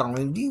 but we call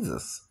him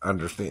Jesus.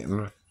 Understand,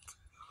 right?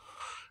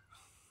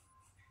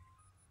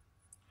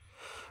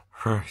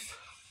 Right.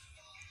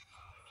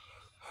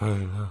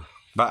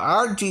 But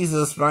our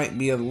Jesus might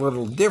be a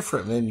little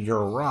different than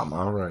your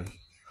Rama, right?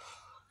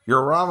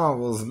 Your Rama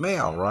was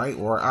male, right?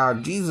 Where our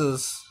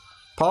Jesus,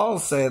 Paul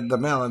said the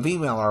male and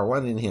female are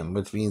one in him,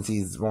 which means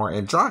he's more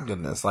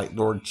androgynous, like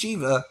Lord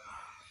Shiva,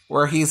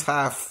 where he's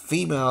half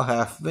female,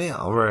 half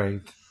male,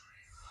 right?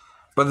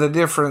 But the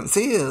difference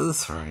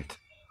is, right,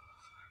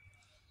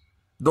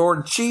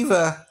 Lord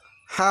Shiva,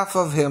 half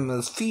of him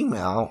is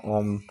female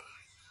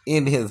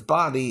in his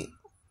body,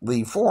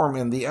 the form,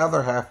 and the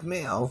other half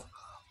male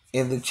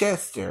in the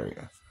chest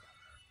area.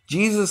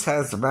 Jesus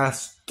has the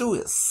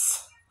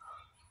mastouis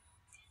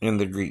in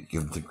the Greek,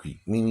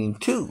 meaning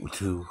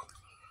two.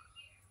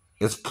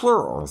 It's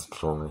plural.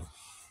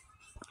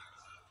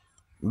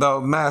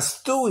 Though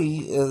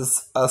mastoui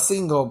is a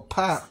single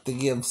pap to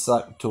give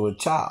suck to a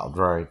child,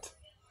 right?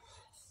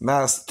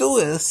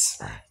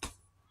 Mastouis, right?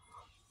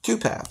 Two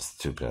paps.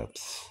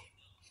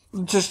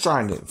 Just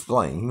trying to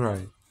explain,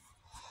 right?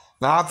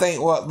 Now I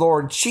think what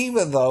Lord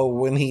Shiva, though,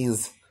 when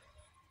he's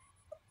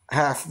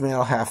half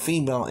male, half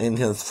female in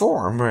his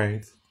form,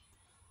 right?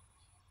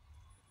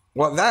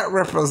 What that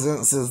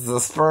represents is the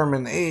sperm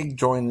and egg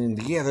joining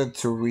together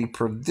to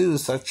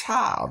reproduce a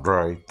child,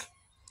 right?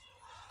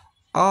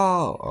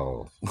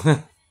 Oh.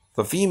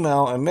 The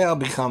female and male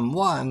become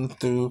one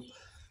through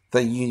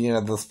the union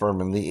of the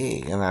sperm and the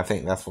egg, and I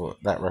think that's what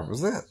that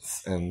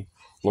represents. And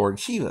Lord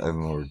Shiva,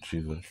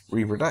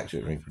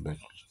 reproduction.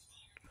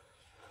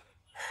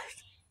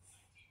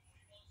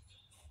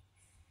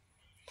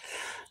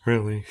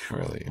 Really.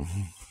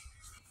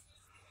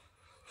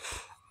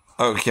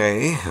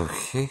 Okay.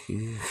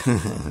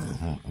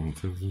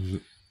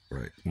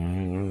 Right.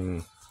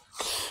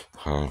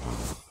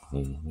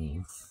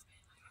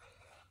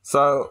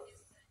 So,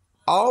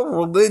 all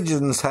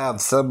religions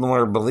have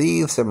similar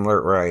beliefs,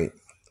 right?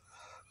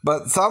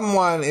 But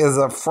someone is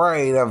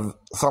afraid of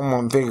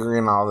someone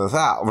figuring all this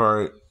out,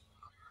 right?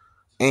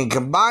 And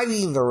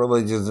combining the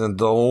religions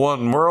into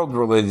one world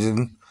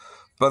religion.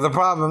 But the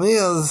problem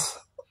is,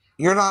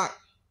 you're not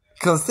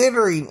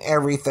considering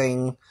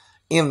everything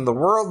in the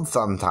world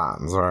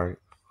sometimes, right?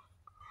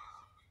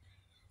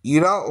 You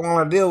don't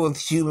want to deal with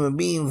human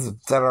beings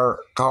that are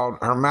called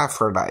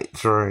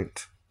hermaphrodites,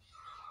 right?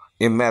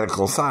 In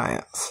medical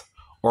science.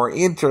 Or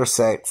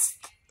intersex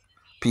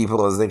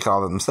people, as they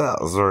call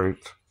themselves, right?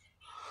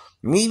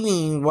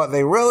 Meaning what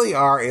they really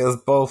are is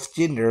both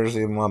genders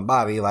in one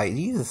body, like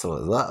Jesus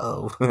was.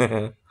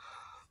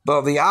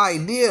 But the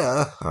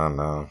idea,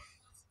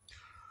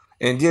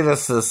 in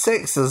Genesis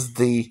 6 is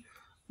the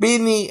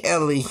Bini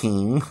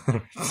Elohim,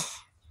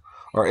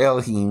 or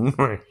Elohim,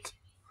 right?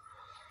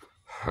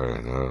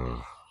 I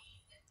know.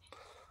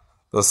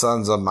 The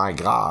sons of my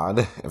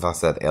God. If I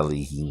said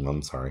Elohim,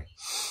 I'm sorry.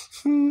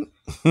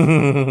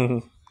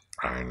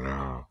 I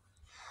know.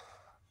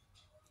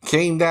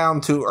 Came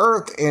down to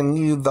earth and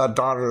knew the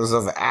daughters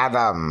of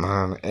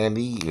Adam and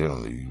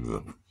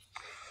Eve.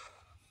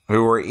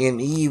 who were in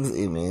Eve's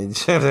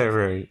image,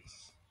 right,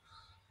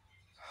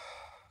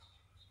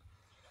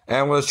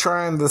 and was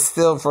trying to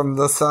steal from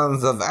the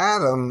sons of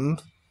Adam,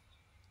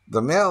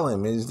 the male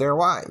image, their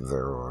wives.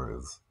 There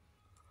was.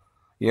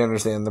 You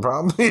understand the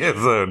problem? Yes,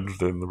 I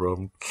understand the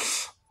problem.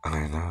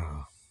 I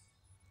know.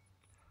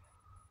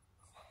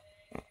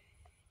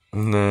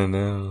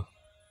 No.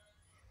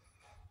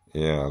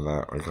 Yeah,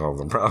 that we call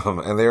the problem.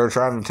 And they were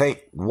trying to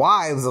take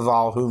wives of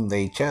all whom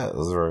they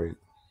chose, right?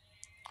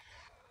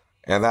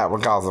 And that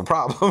would cause a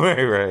problem,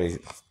 right?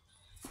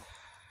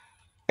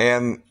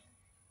 And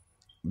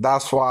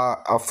that's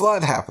why a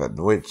flood happened,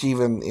 which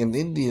even in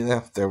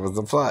India, there was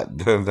a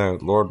flood.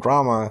 Lord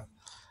Rama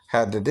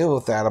had to deal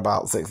with that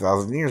about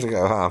 6,000 years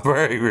ago, huh?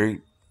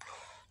 Right.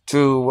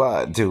 To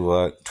what?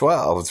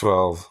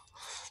 12.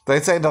 They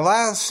say the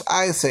last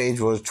ice age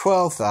was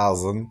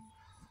 12,000.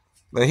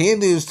 The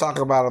Hindus talk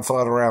about a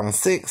flood around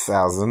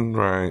 6,000,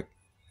 right?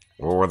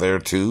 Or were there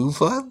two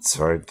floods,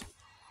 right?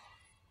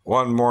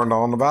 One more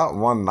known about,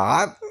 one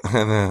not.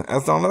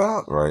 That's known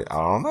about, right? I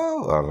don't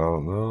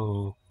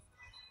know.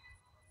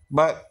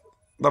 But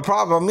the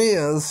problem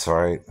is,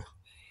 right?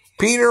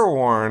 Peter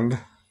warned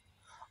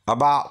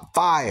about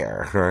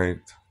fire, right?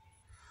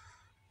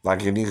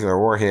 Like a nuclear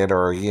warhead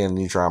or, again,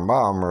 neutron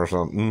bomb or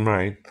something,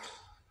 right?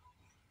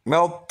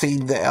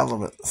 Melting the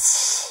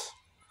elements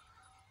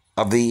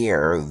of the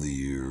air,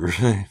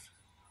 right?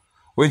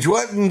 Which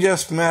wouldn't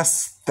just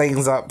mess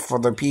things up for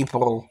the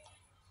people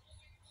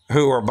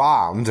who were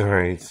bombed,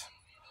 right?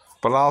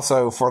 But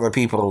also for the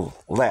people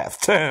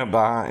left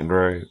behind,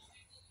 right?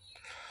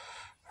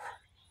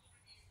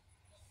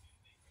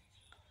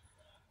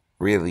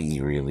 Really.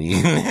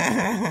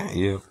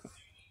 Yep.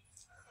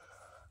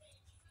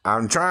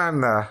 I'm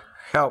trying to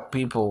help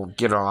people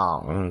get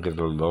along,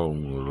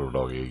 little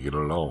doggy, get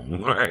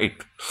along, right?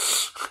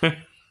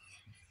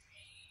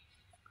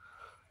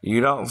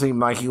 You don't seem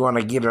like you want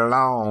to get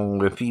along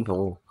with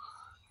people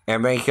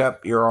and make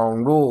up your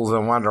own rules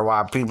and wonder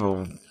why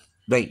people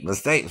make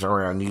mistakes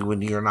around you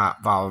when you're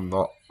not following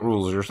the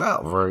rules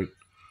yourself, right?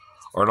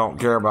 Or don't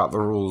care about the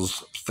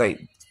rules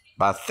state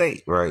by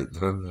state, right?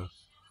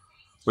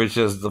 Which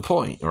is the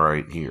point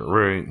right here,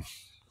 right?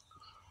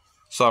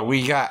 So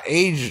we got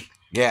age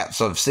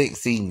gaps of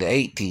 16 to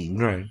 18,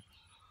 right?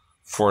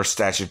 For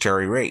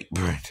statutory rape,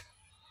 right?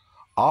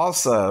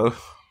 Also,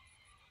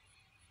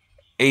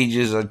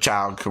 ages a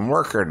child can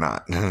work or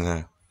not.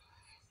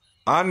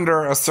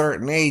 Under a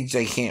certain age,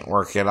 they can't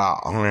work at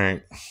all,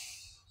 right?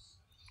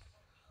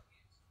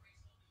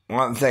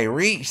 Once they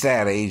reach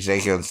that age, they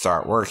can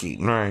start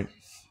working, right?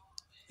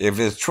 If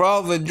it's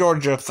 12 in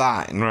Georgia,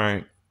 fine,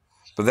 right?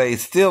 But they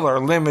still are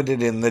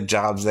limited in the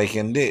jobs they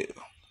can do.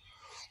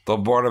 The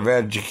Board of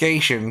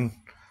Education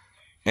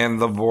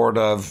and the Board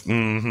of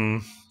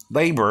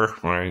Labor,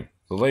 right?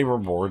 The Labor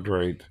Board,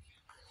 right?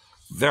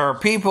 There are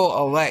people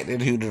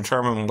elected who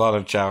determine what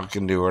a child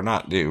can do or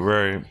not do,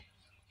 right?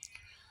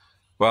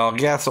 Well,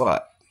 guess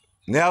what?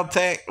 Nail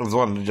tech is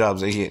one of the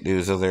jobs they can't do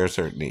until they're a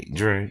certain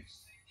age, right?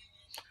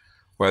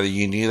 Whether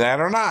you knew that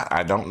or not,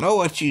 I don't know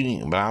what you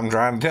knew, but I'm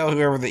trying to tell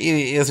whoever the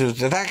idiot is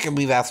who's attacking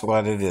me, that's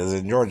what it is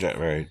in Georgia,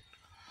 right?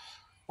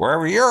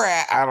 Wherever you're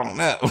at, I don't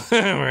know,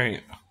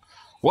 right?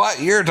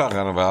 What you're talking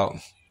about,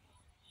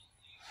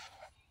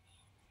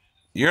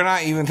 you're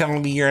not even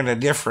telling me you're in a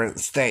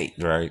different state,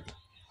 right?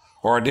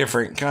 Or a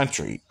different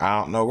country. I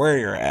don't know where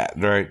you're at,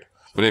 right?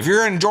 But if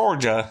you're in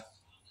Georgia,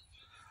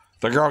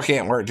 the girl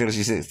can't work till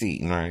she's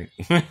 16, right?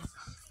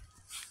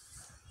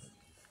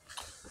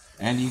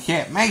 And you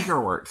can't make her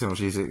work till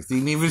she's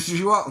 16, even if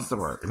she wants to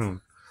work.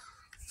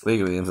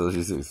 Legally until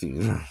she's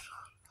 16.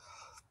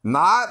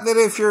 Not that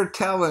if you're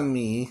telling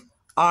me,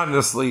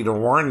 honestly, to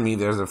warn me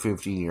there's a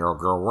 15-year-old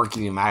girl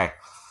working in my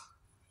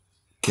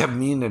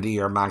community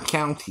or my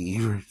county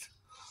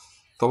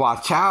to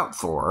watch out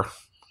for,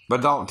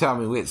 but don't tell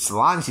me which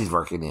salon she's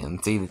working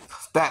in. See,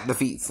 that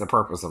defeats the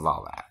purpose of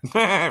all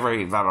that.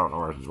 Right? If I don't know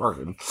where she's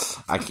working,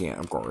 I can't,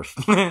 of course,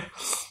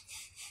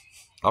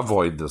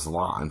 avoid the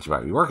salon she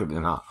might be working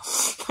in, huh?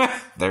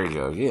 There you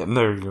go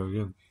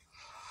again.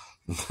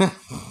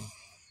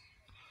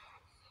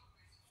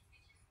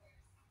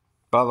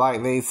 But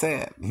like they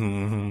said,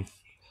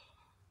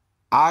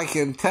 I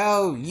can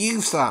tell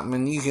you something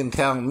and you can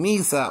tell me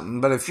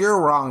something, but if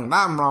you're wrong and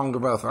I'm wrong, we're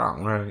both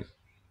wrong, right?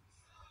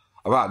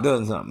 About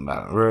doing something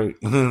about it, right?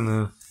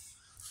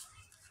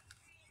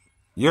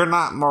 You're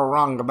not more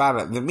wrong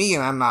about it than me,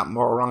 and I'm not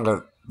more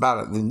wrong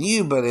about it than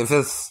you, but if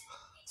it's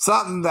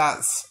something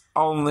that's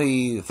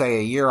only, say,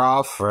 a year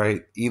off,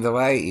 right? Either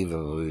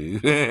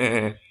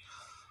way.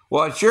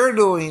 What you're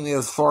doing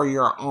is for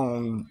your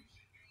own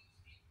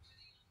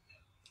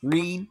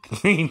greed.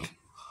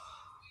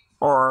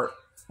 Or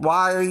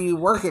why are you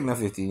working a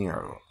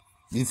 15-year-old?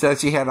 You said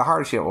she had a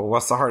hardship. Well,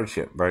 what's the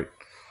hardship, right?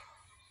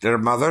 Did her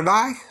mother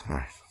die?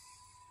 Right.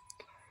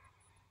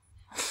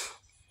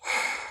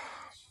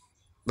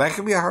 That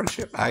could be a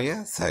hardship, I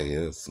guess.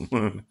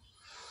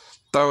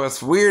 Though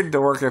it's weird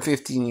to work a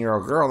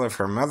 15-year-old girl if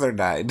her mother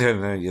died.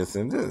 Yes,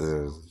 it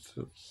is.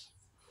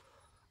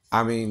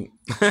 I mean,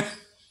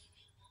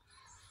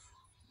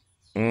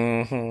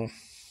 Mm-hmm.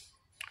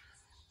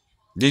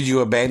 Did you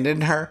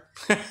abandon her?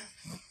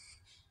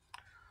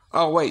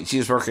 Oh, wait,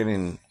 she's working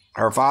in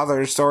her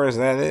father's store, is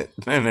that it?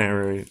 I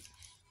never.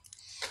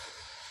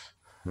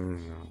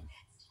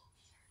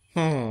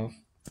 Hmm.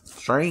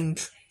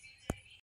 Strange.